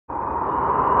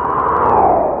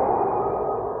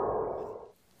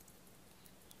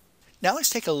Now let's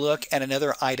take a look at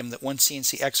another item that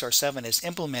OneCNC XR7 is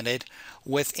implemented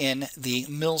within the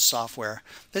mill software.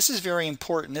 This is very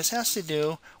important. This has to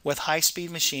do with high-speed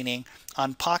machining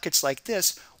on pockets like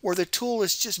this where the tool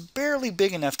is just barely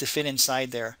big enough to fit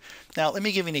inside there. Now let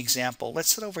me give you an example. Let's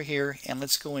sit over here and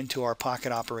let's go into our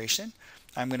pocket operation.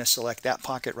 I'm going to select that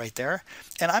pocket right there,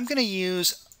 and I'm going to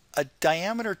use a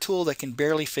diameter tool that can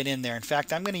barely fit in there. In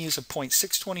fact, I'm going to use a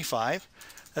 0.625.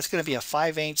 That's going to be a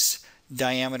 5/8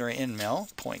 diameter end mill,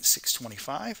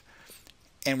 0.625,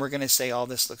 and we're going to say all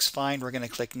this looks fine. We're going to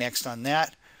click next on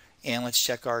that, and let's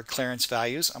check our clearance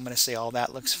values. I'm going to say all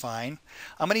that looks fine.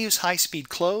 I'm going to use high speed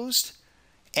closed,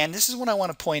 and this is what I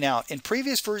want to point out. In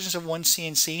previous versions of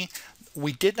OneCNC,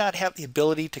 we did not have the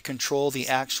ability to control the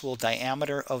actual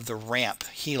diameter of the ramp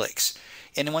helix.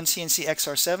 In OneCNC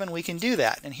XR7 we can do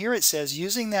that, and here it says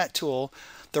using that tool,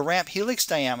 the ramp helix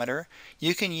diameter,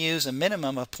 you can use a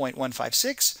minimum of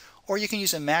 0.156 or you can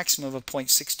use a maximum of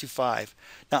 0.625.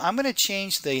 Now I'm going to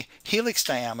change the helix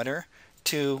diameter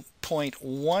to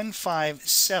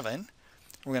 0.157.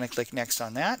 We're going to click next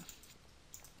on that.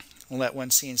 We'll let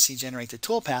OneCNC generate the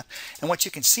toolpath, and what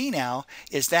you can see now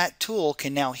is that tool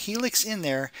can now helix in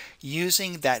there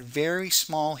using that very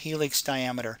small helix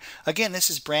diameter. Again, this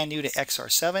is brand new to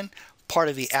XR7, part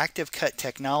of the Active Cut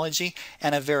technology,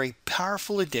 and a very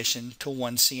powerful addition to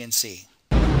OneCNC.